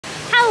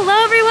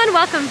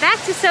welcome back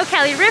to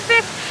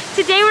SoCalerific.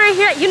 Today we're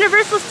here at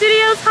Universal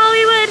Studios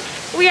Hollywood.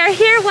 We are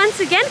here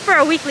once again for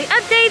our weekly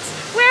updates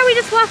where we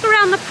just walk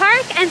around the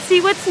park and see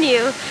what's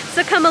new.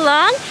 So come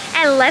along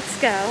and let's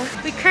go.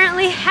 We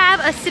currently have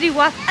a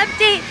Citywalk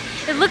update.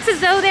 It looks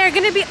as though they're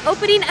going to be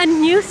opening a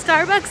new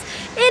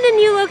Starbucks in a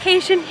new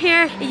location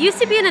here. It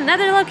used to be in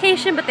another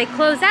location, but they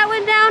closed that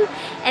one down,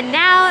 and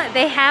now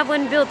they have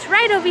one built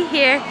right over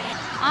here.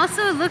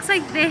 Also, it looks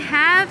like they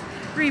have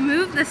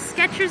removed the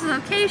Skechers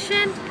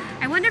location.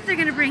 I wonder if they're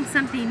going to bring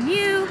something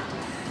new,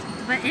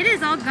 but it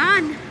is all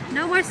gone.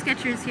 No more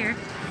Skechers here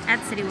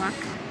at Citywalk.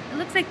 It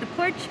looks like the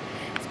porch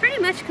is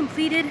pretty much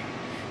completed,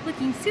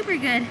 looking super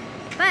good.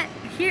 But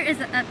here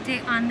is an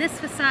update on this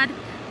facade.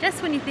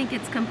 Just when you think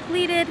it's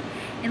completed,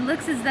 it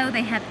looks as though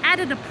they have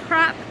added a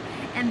prop,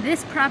 and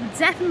this prop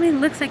definitely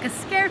looks like a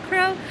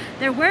scarecrow.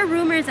 There were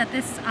rumors that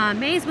this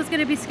maze was going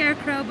to be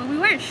scarecrow, but we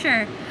weren't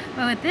sure.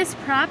 But with this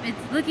prop,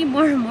 it's looking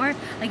more and more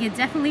like it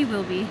definitely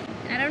will be.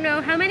 I don't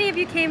know how many of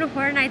you came to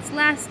Horror Nights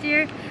last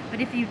year, but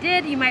if you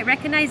did, you might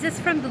recognize this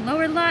from the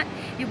lower lot.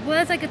 It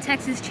was like a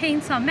Texas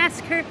Chainsaw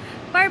Massacre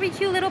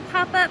barbecue little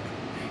pop-up.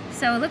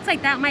 So it looks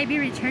like that might be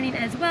returning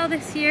as well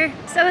this year.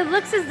 So it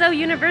looks as though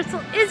Universal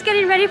is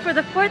getting ready for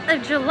the 4th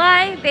of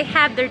July. They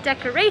have their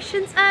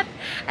decorations up.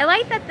 I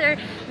like that their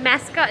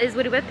mascot is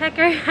Woody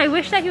Woodpecker. I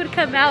wish that he would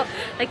come out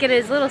like in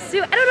his little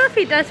suit. I don't know if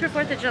he does for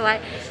 4th of July.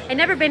 I've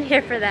never been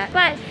here for that,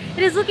 but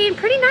it is looking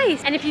pretty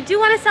nice. And if you do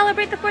want to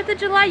celebrate the 4th of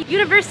July,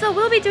 Universal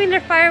will be doing their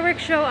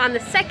fireworks show on the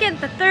 2nd,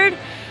 the 3rd,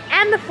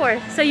 and the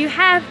 4th. So you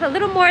have a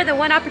little more than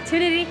one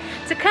opportunity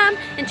to come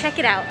and check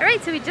it out. All right,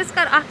 so we just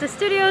got off the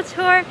studio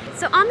tour.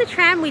 So on the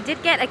tram, we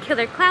did get a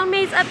Killer Clown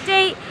Maze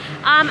update.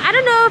 I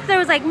don't know if there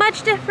was like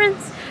much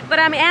difference, but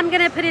I am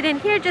gonna put it in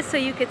here just so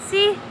you could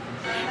see.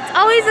 It's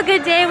always a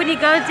good day when you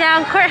go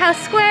down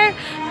Courthouse Square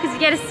because you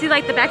get to see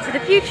like the Back to the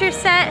Future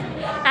set.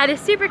 That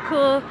is super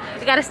cool.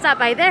 We got to stop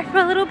by there for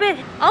a little bit.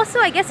 Also,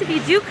 I guess if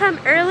you do come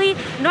early,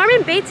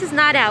 Norman Bates is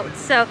not out.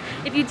 So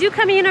if you do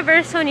come to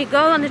Universal and you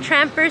go on the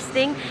tram first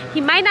thing,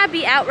 he might not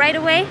be out right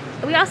away.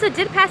 We also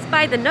did pass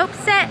by the Nope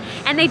set,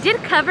 and they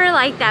did cover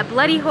like that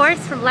bloody horse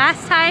from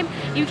last time.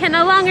 You can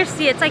no longer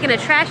see it. It's like in a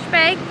trash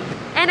bag.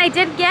 And I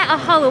did get a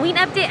Halloween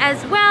update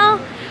as well.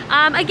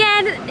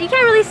 Again, you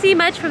can't really see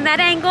much from that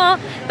angle,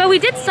 but we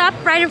did stop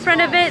right in front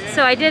of it,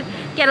 so I did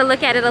get a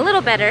look at it a little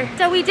better.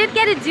 So we did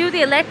get to do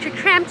the electric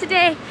tram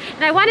today,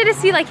 and I wanted to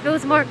see like if it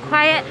was more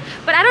quiet,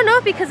 but I don't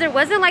know, because there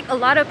wasn't like a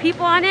lot of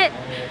people on it,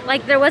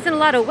 like there wasn't a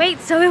lot of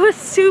weight, so it was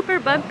super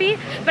bumpy.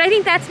 But I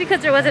think that's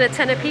because there wasn't a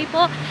ton of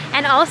people,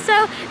 and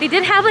also they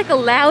did have like a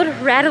loud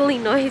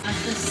rattling noise.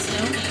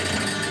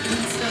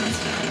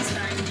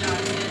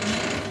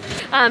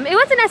 It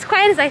wasn't as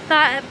quiet as I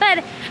thought,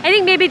 but I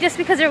think maybe just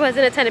because there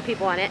wasn't a ton of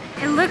people on it.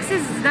 It looks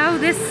as though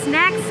this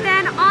snack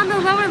stand on the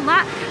lower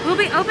lot will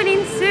be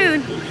opening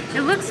soon.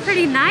 It looks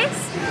pretty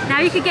nice. Now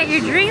you could get your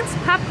drinks,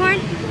 popcorn,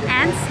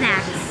 and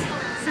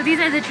snacks. So these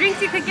are the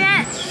drinks you could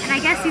get, and I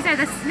guess these are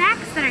the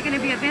snacks that are going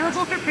to be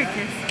available for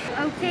purchase.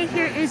 Okay,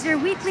 here is your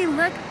weekly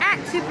look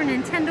at Super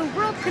Nintendo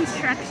World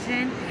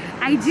construction.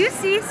 I do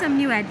see some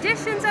new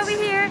additions over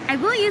here. I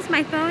will use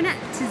my phone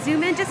to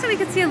zoom in just so we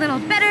can see a little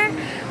better.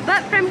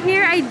 But from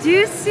here, I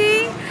do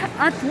see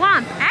a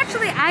thwomp.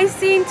 Actually, I've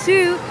seen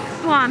 2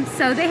 thwomps.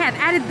 So they have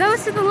added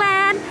those to the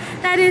land.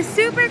 That is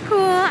super cool.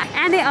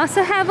 And they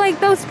also have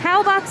like those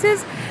PAL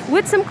boxes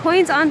with some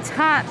coins on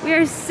top. We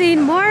are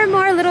seeing more and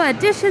more little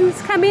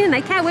additions coming, and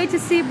I can't wait to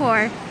see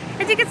more.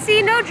 As you can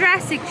see, no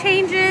drastic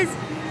changes.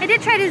 I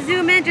did try to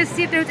zoom in just to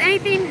see if there was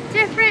anything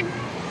different,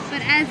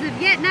 but as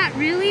of yet, not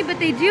really. But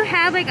they do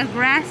have like a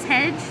grass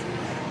hedge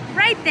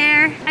right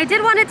there. I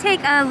did want to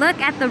take a look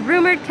at the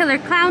rumored Killer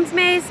Clowns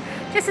maze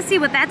just to see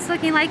what that's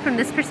looking like from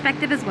this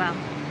perspective as well.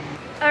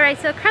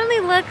 Alright, so it currently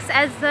looks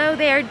as though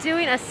they are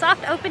doing a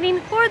soft opening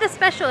for the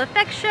special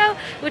effects show,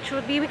 which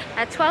will be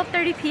at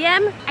 12:30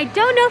 p.m. I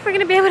don't know if we're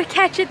going to be able to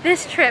catch it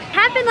this trip.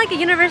 I have been like a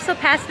Universal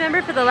Pass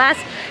member for the last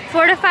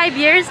 4 to 5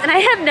 years, and I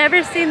have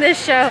never seen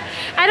this show.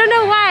 I don't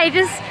know why, I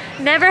just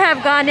never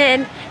have gone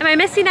in. Am I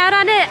missing out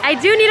on it? I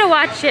do need to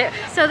watch it.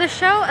 So the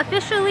show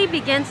officially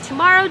begins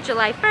tomorrow,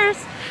 July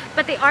 1st,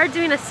 but they are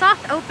doing a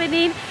soft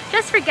opening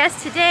just for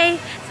guests today,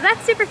 so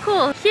that's super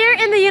cool. Here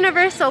in the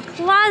Universal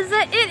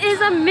Plaza, it is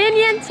a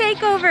Minion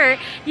Takeover.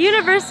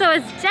 Universal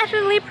is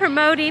definitely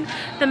promoting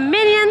the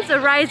Minions, the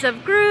Rise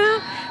of Gru.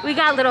 We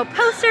got little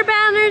poster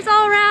banners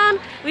all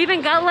around. We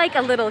even got like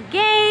a little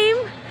game.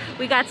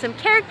 We got some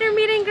character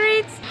meet and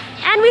greets.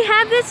 And we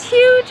have this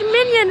huge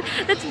Minion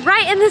that's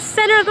right in the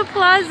center of the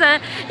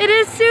plaza. It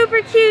is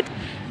super cute.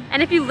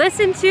 And if you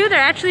listen to, they're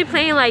actually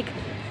playing like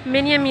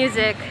Minion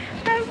music.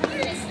 So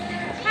cute.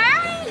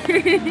 Hi!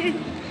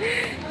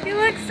 You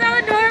look so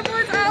adorable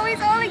as always.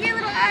 Oh, look at your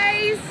little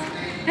eyes.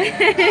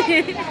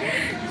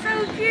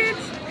 So cute.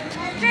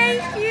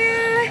 Thank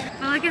you.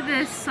 But look at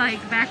this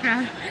like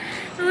background.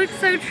 It looks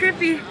so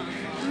trippy.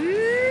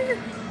 Ooh.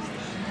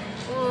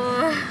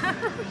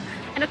 Oh.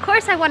 And of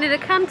course I wanted to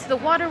come to the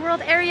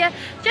Waterworld area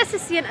just to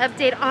see an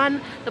update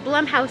on the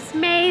Blumhouse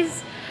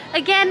maze.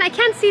 Again, I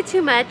can't see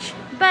too much,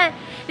 but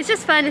it's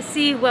just fun to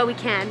see what we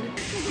can.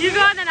 You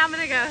go and then I'm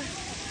gonna go.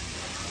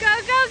 Go,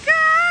 go, go!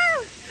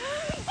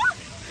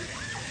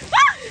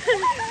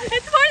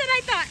 It's more than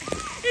I thought.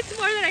 It's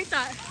more than I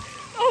thought.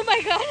 Oh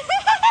my god.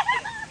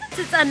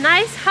 It's a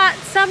nice hot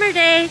summer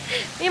day.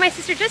 Me and my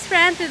sister just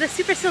ran through the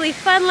Super Silly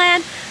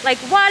Funland like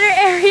water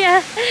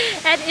area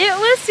and it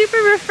was super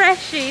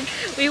refreshing.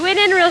 We went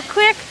in real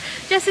quick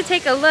just to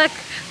take a look.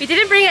 We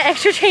didn't bring an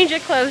extra change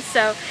of clothes,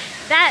 so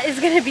that is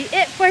gonna be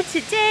it for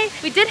today.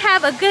 We did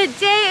have a good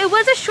day. It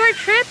was a short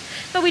trip,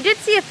 but we did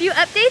see a few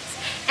updates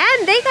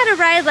and they got to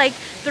ride like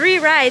 3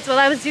 rides while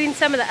I was doing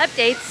some of the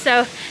updates,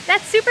 so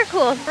that's super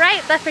cool,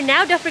 right? But for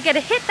now, don't forget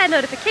to hit that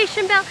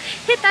notification bell,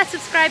 hit that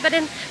subscribe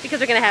button, because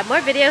we're gonna have more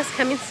videos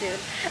coming soon.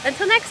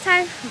 Until next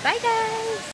time, bye guys!